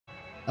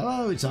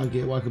Hello, it's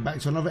Argy. Welcome back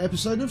to another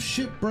episode of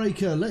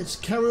Shipbreaker. Let's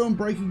carry on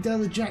breaking down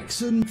the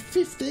Jackson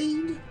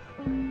 15.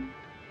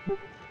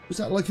 Was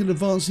that like an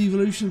advanced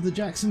evolution of the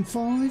Jackson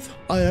 5?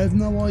 I have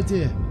no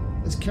idea.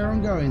 Let's carry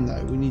on going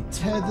though. We need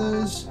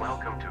tethers.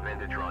 Welcome to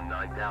Venditron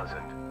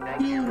 9000.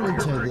 Fuel and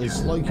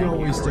tethers, like you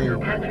always do.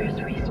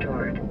 Tethers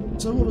restored.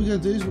 So what we're going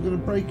to do is we're going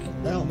to break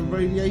out the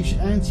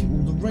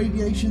radiation, the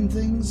radiation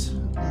things.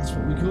 That's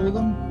what we call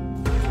them.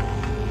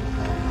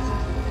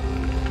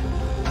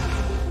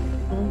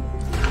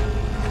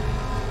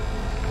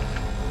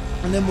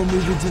 And then we'll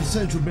move into the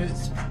central bit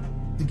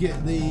to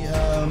get the,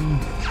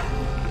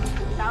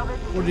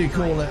 what do you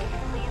call it?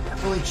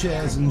 All the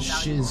chairs and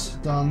shiz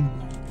done.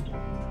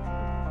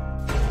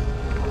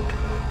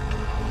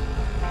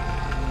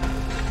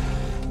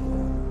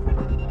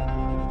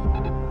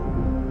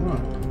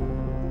 Right.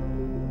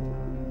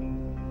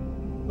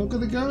 Not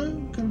gonna go?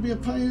 Gonna be a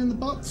pain in the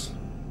butt?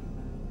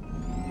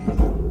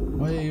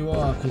 Well, here you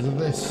are, because of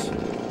this.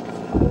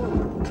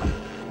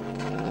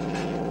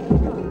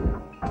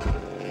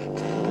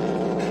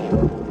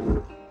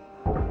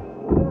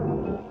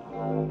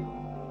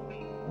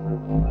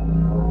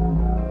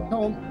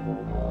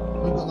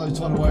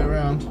 Time to wait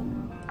around.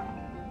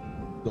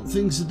 Got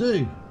things to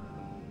do.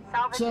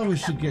 So we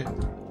should get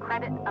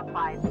credit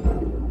applied.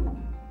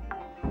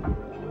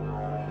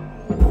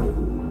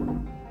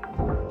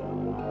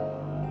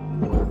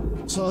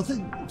 So I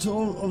think to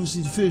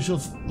obviously to finish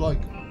off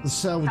like the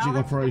salvaging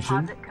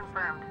operation,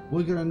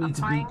 we're going to need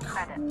to be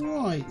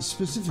quite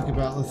specific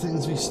about the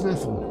things we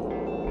snaffle.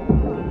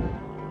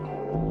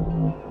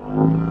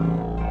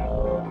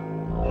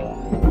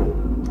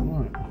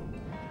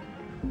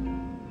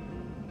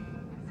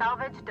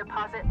 Salvage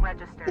deposit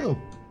registered. Oh,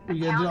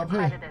 we ended up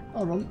here.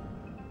 Hold on.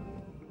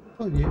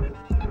 Hold you.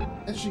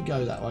 Let's should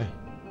go that way.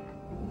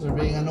 They're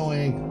being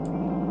annoying.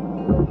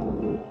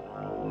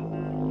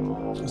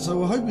 So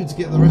we're hoping to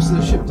get the rest of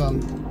the ship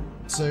done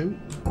soon.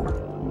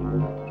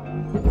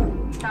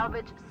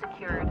 Salvage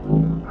secured.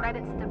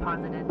 Credits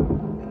deposited.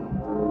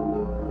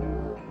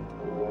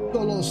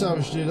 Got a lot of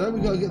salvage to do though.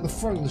 We've got to get the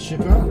front of the ship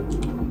out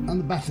and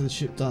the back of the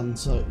ship done.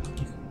 So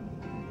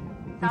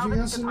anything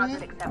else in there?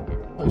 Accepted.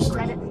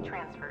 Credits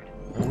transferred.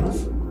 Fair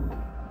enough.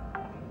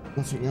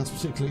 Nothing else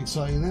particularly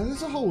exciting there.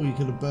 There's a hole you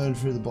could have burned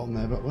through the bottom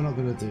there, but we're not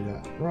going to do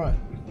that. Right.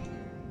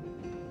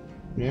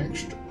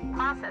 Next.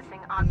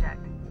 Processing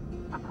object.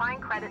 Applying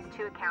credits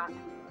to account.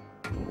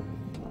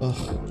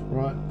 Ugh,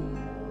 right.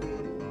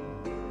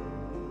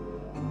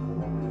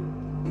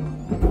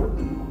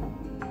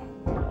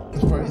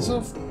 Let's break this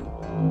off.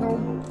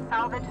 No.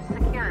 Salvage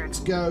secured. Let's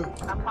go.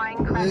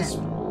 Applying credits.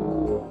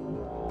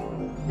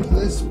 Get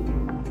this.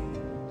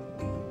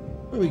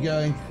 Where are we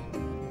going?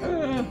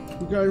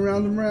 We're going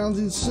round and round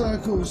in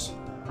circles.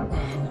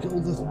 We've got all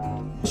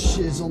the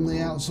shiz on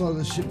the outside of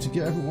the ship to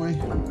get, haven't we?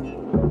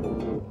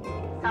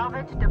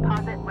 Salvage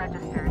deposit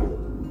registered.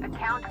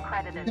 Account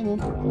credited. Come on.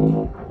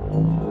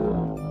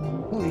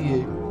 What are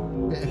you?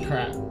 Bit of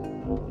crap.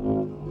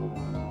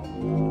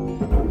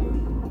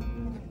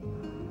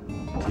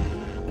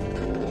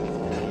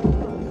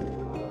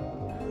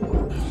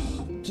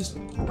 Just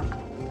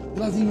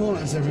bloody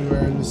monitors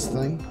everywhere in this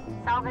thing.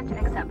 Salvage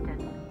accepted.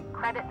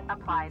 Credit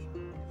applied.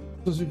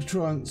 Because we could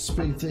try and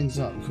speed things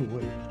up, couldn't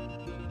we?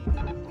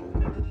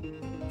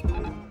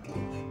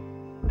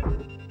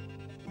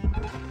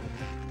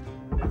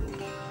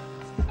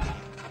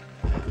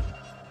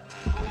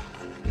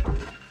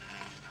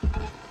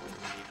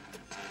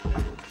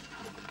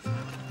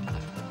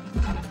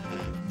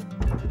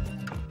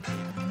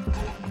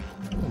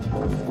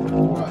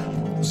 Right,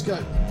 let's go.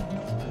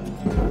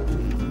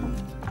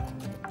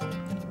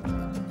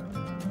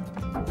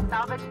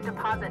 Salvage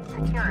deposit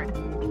secured.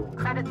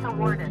 Credits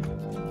awarded.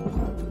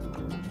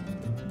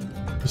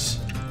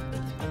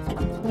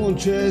 Come on,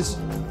 chairs.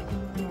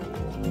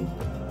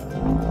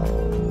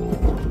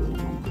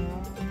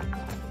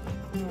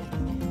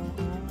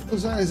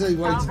 Because that is a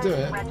way to do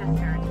it.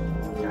 Registered.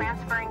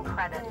 Transferring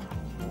credit.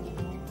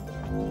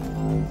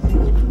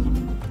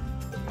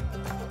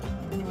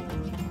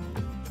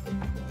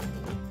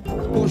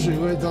 Unfortunately,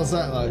 when it does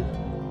that though.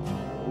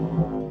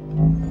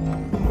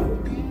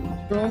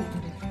 Go on.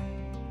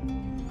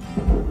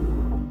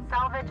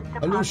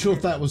 I'm not sure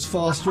if that was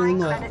faster or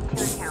not.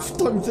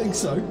 Don't think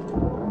so.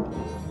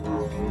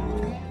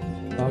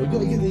 Oh, we've got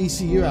to get the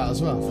ECU out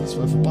as well. That's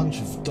worth a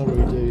bunch of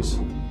dollary-doos.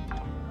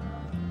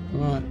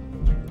 Right.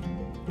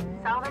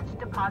 Salvage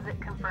deposit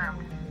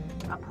confirmed.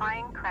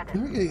 Applying credit. How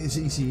are we going to get this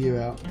ECU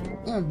out?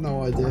 I have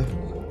no idea.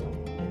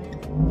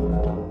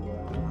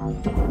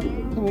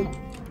 Come on.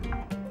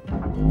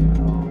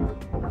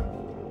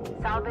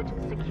 Salvage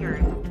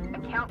secured.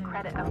 Account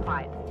credit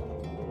applied.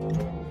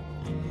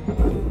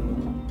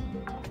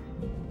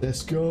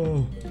 Let's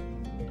go.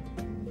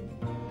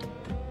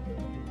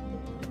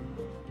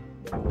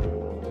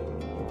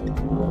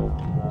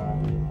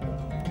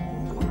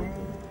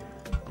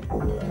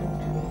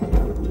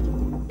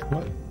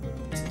 Right,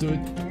 let's do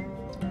it.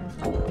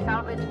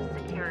 Salvage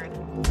secured.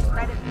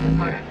 Credit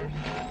deposited.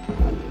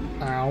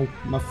 Ow,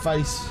 my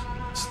face.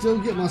 Still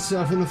get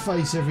myself in the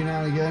face every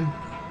now and again.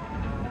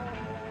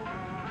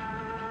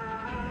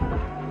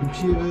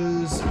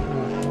 Computers.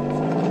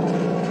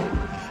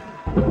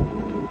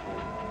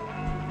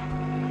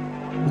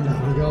 Oh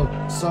my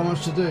god, so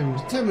much to do.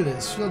 10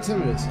 minutes, we've got 10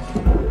 minutes.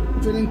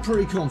 Feeling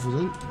pretty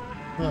confident,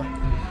 but...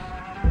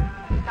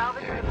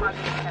 Salvage deposit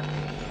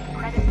accepted.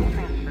 Credit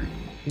transferred.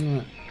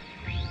 Right.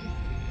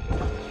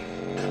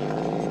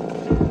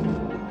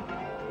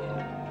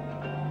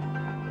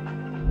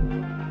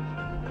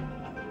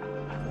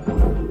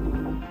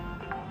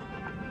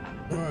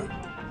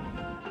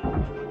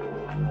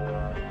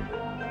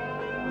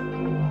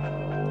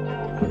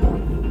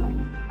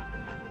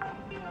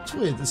 It's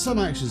weird, there's some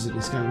actions in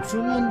this game,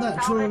 from one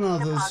natural and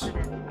others.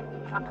 Deposited.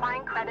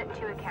 Applying credit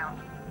to account.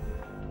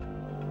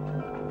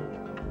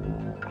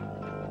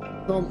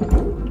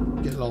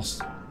 Don't get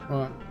lost.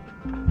 Right.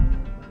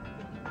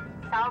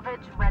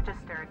 Salvage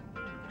registered.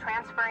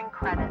 Transferring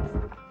credits.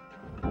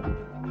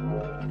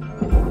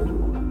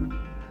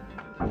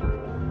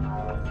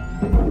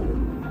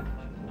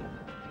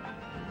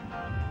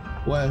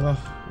 Whatever.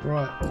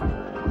 Right.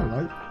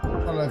 Hello.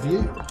 I'll have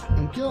you.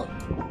 Thank you.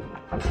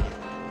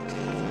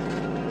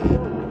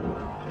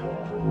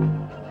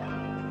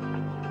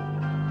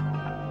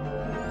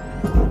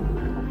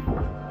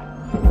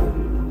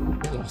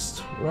 Get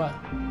lost. Right.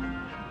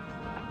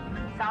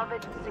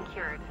 Salvage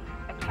secured.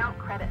 Account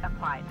credit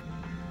applied.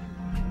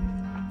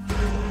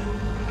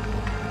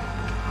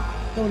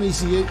 Come on,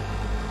 ECU.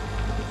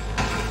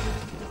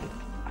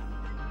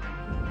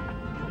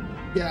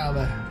 Get out of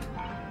there.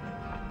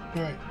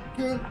 Right,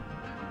 good.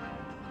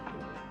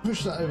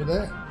 Push that over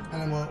there,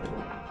 and then we'll...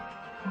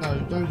 No,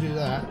 don't do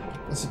that.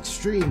 That's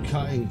extreme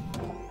cutting.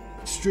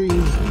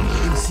 Extreme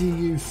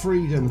ECU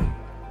freedom.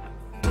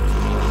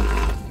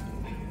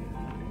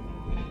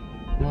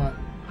 Right.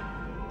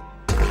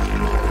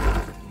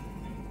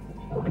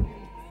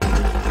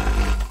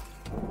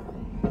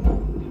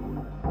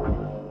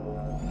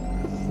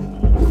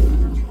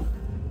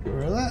 Get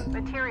rid of that.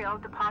 Material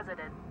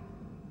deposited.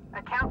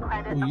 Account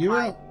credit Oh, you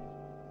applied. out.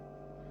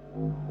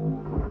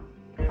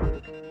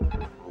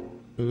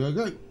 Go, go,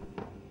 go.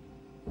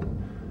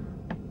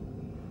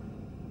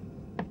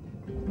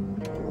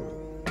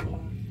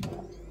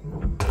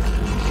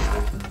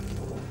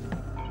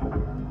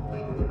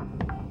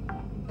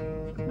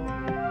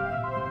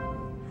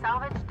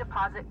 Salvage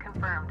deposit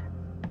confirmed.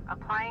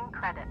 Applying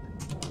credit.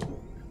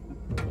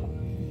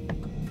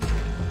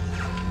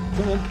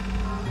 Come on.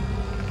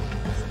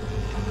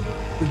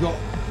 We've got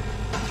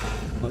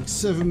like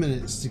 7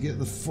 minutes to get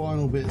the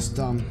final bits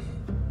done.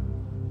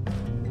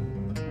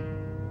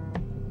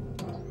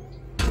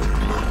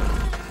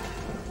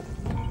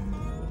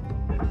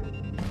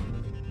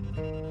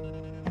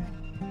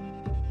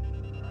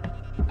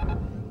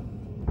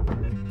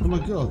 Oh my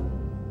god,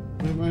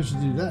 we haven't managed to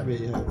do that bit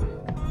yet.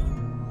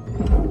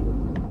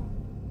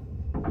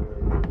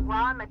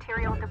 Raw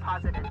material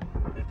deposited.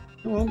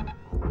 Come on.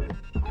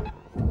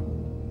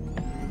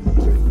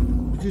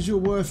 Because you're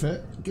worth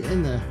it, get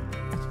in there.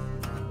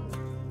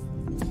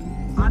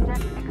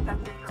 Object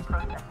accepted for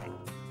processing.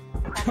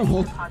 Credit Come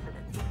on. deposited.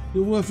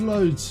 You're worth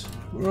loads.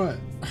 Right.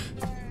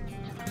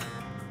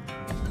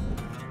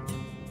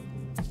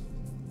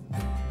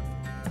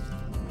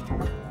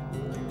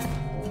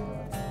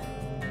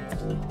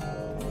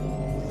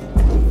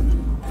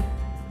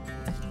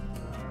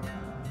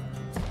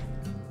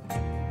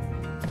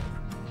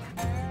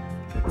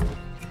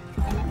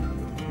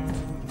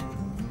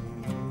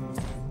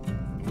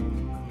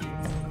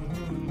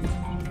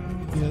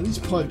 These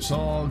pipes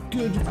are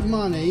good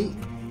money,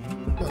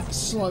 but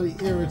slightly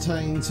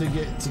irritating to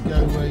get to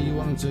go where you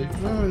want them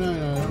to. No, no,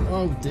 no.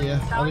 Oh dear,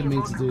 I didn't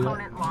mean to do that.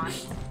 Component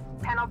launch.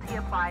 Penalty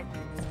applied.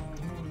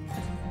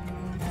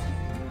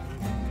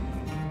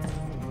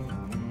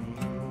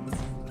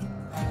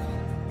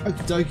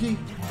 Okie dokie.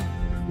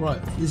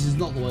 Right, this is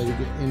not the way to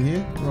get in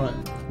here. Right.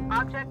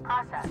 Object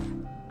processed.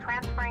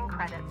 Transferring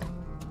credits.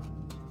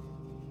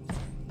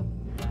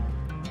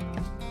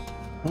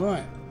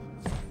 Alright.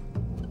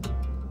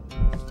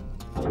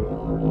 Oh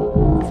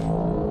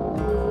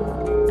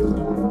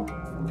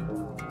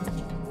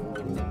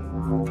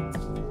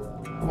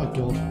my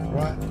god,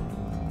 right.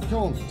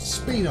 Come on,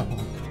 speed up.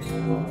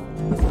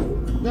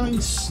 Going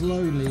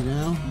slowly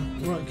now.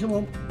 Right, come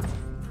on.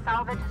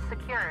 Salvage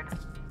secured.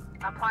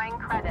 Applying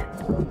credit.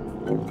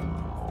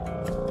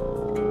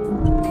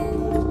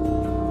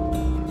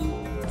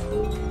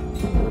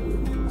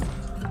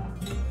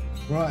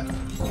 Right.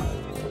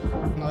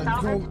 No, come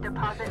Salvage on.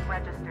 deposit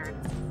registered.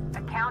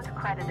 Account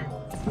credited.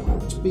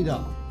 Speed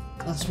up.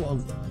 That's what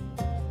I've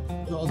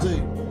got to do.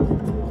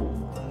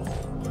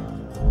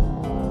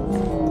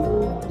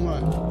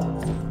 Right.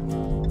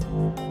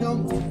 Come on.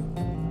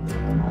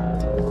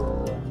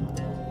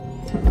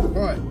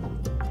 Right.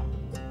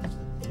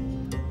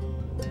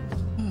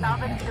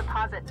 Salvage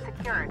deposit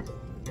secured.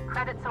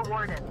 Credits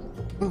awarded.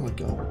 Oh my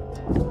god.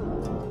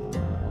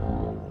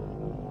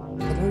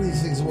 I know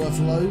these things are worth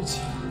loads,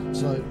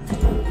 so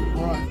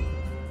right.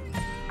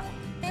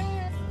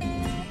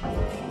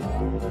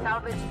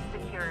 Salvage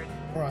secured.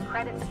 Alright,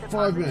 Credits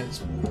 5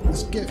 minutes.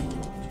 Let's get...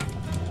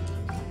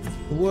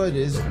 The word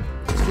is,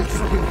 let's get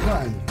fucking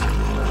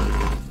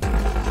cutting.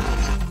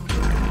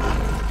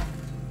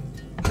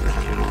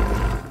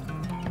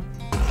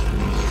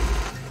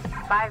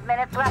 Five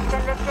minutes left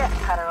in the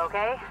shift, Cutter,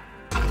 okay?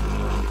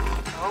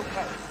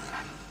 Okay.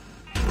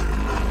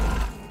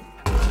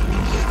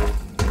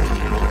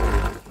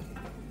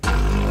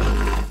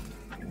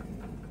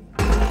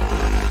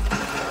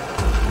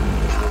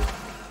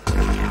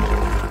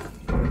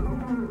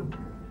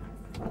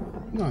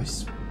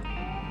 Nice.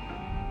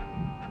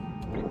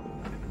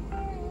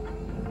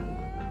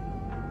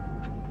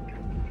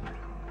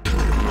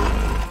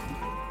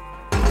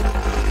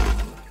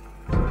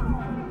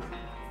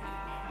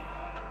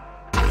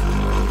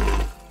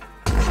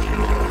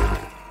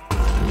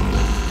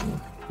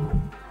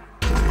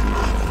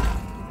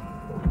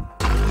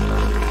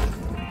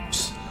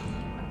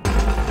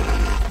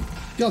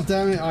 God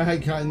damn it, I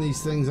hate cutting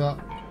these things up.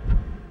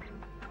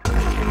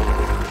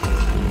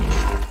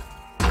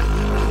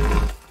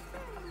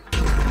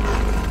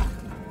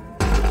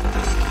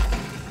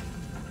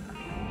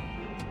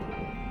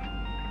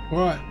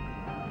 Alright.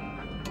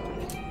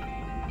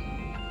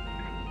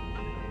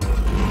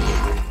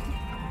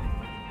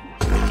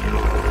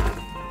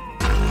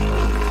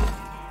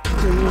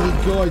 Give me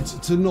a guide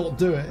to not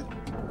do it.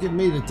 Get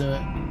me to do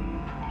it.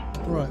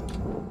 Right.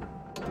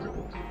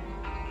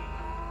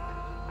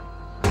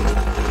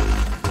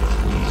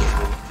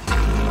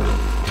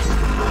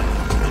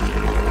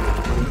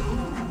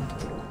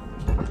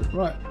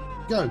 Right,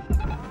 go.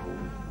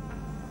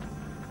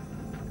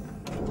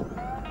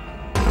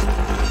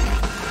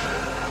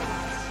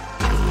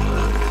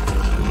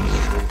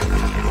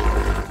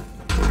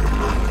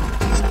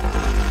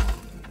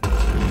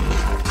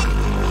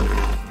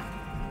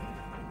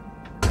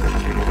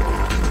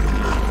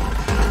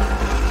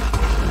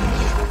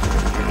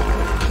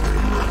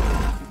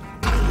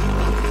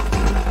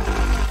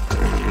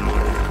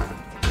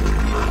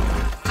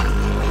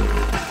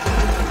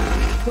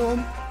 Come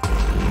on.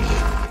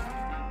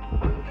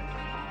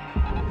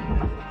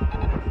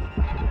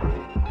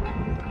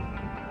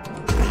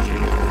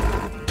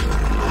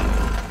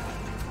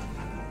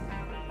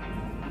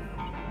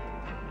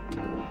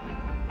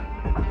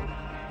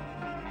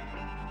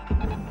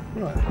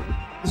 Right,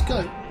 let's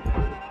go.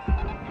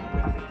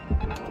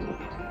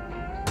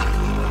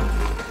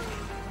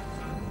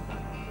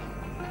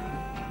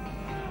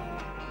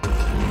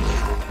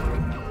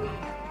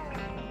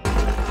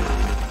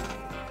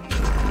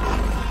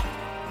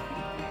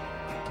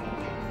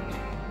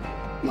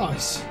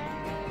 Nice.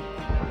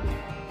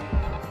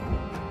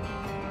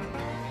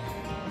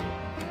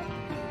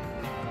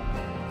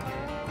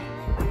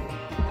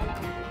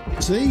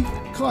 See?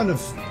 Kind of,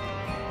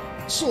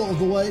 sort of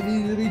the way it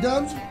needed to be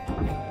done.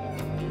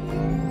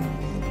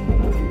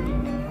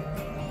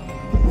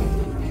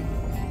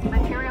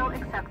 Material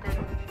accepted.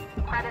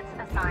 Credits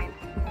assigned.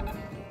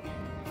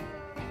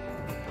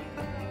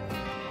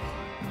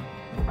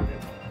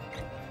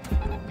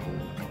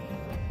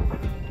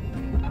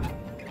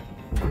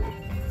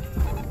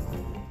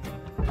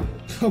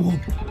 Come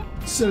on,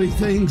 silly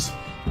things.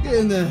 Get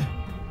in there.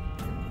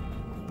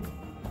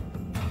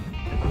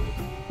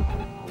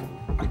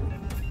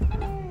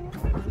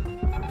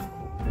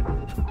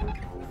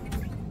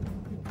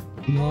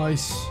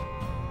 Nice.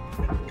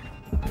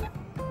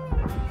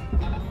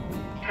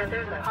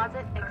 Tether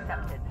deposit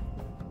accepted.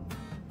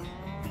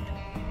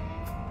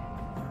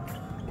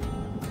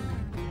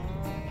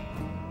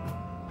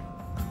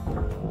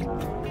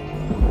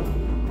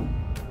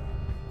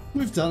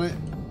 We've done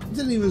it.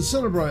 Didn't even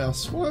celebrate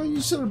us. Why haven't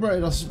you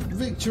celebrated us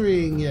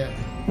victorying yet?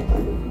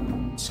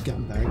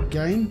 Scumbag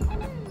game.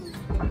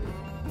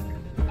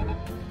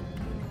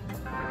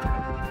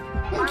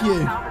 Thank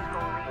you.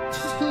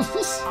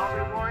 All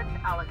rewards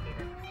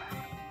allocated.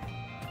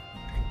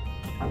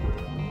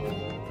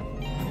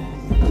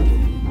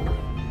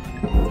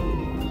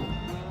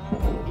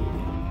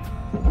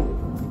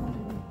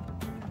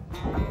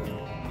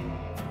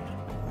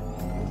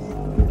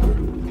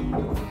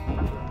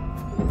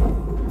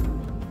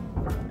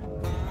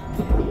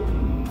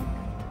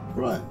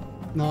 Right,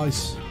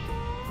 nice.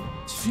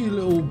 Just a few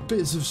little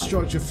bits of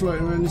structure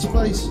floating around in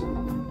space,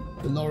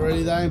 but not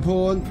really that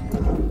important.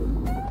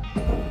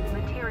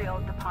 Material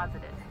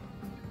deposited.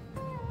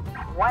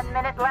 1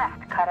 minute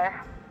left, Cutter.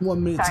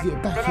 1 minute to Start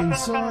get back finishing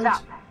things inside.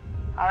 up.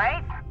 All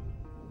right?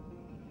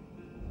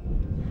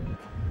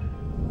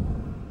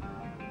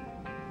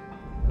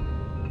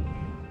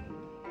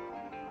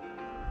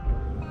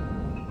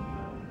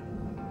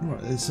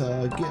 Right, let's get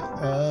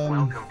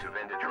Welcome to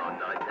Vendatron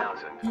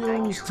 9000.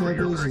 fuels,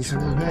 tethers, and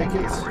some repair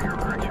kits. For your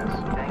purchase.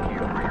 Thank you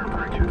for your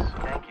purchase.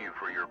 Thank you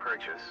for your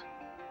purchase.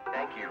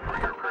 Thank you for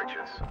your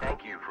purchase.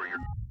 Thank you for your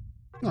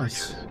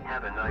Nice. purchase.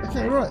 Have a nice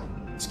Okay, day. right.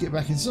 Let's get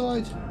back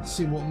inside.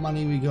 See what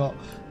money we got.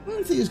 I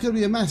don't think it's going to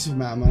be a massive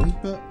amount of money,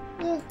 but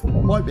yeah,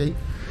 might be.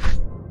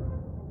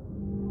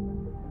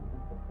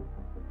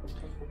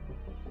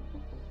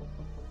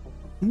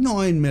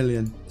 $9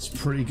 million. It's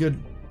pretty good.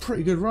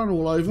 Pretty good run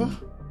all over.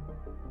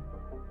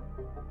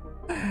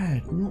 Man.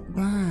 bad, not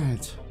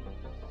bad.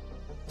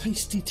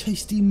 Tasty,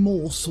 tasty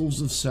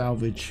morsels of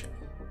salvage.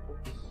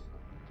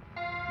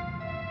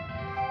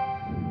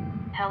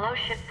 Hello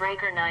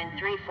Shipbreaker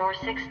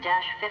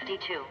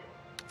 9346-52.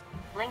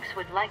 Lynx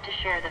would like to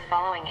share the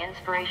following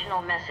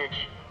inspirational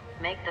message.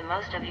 Make the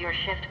most of your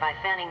shift by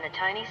fanning the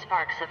tiny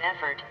sparks of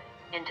effort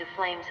into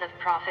flames of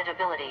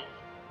profitability.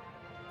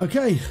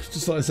 Okay,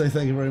 just like to say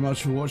thank you very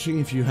much for watching.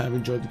 If you have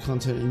enjoyed the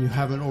content and you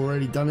haven't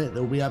already done it, it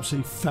would be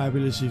absolutely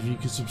fabulous if you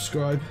could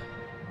subscribe.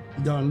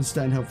 You don't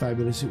understand how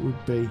fabulous it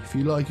would be. If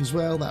you like as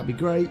well, that'd be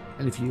great.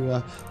 And if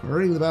you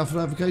ring the bell for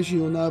notification,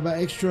 you'll know about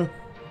extra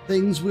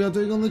things we are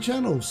doing on the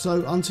channel.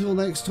 So until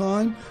next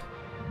time,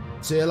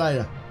 see you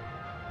later.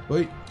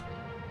 Bye.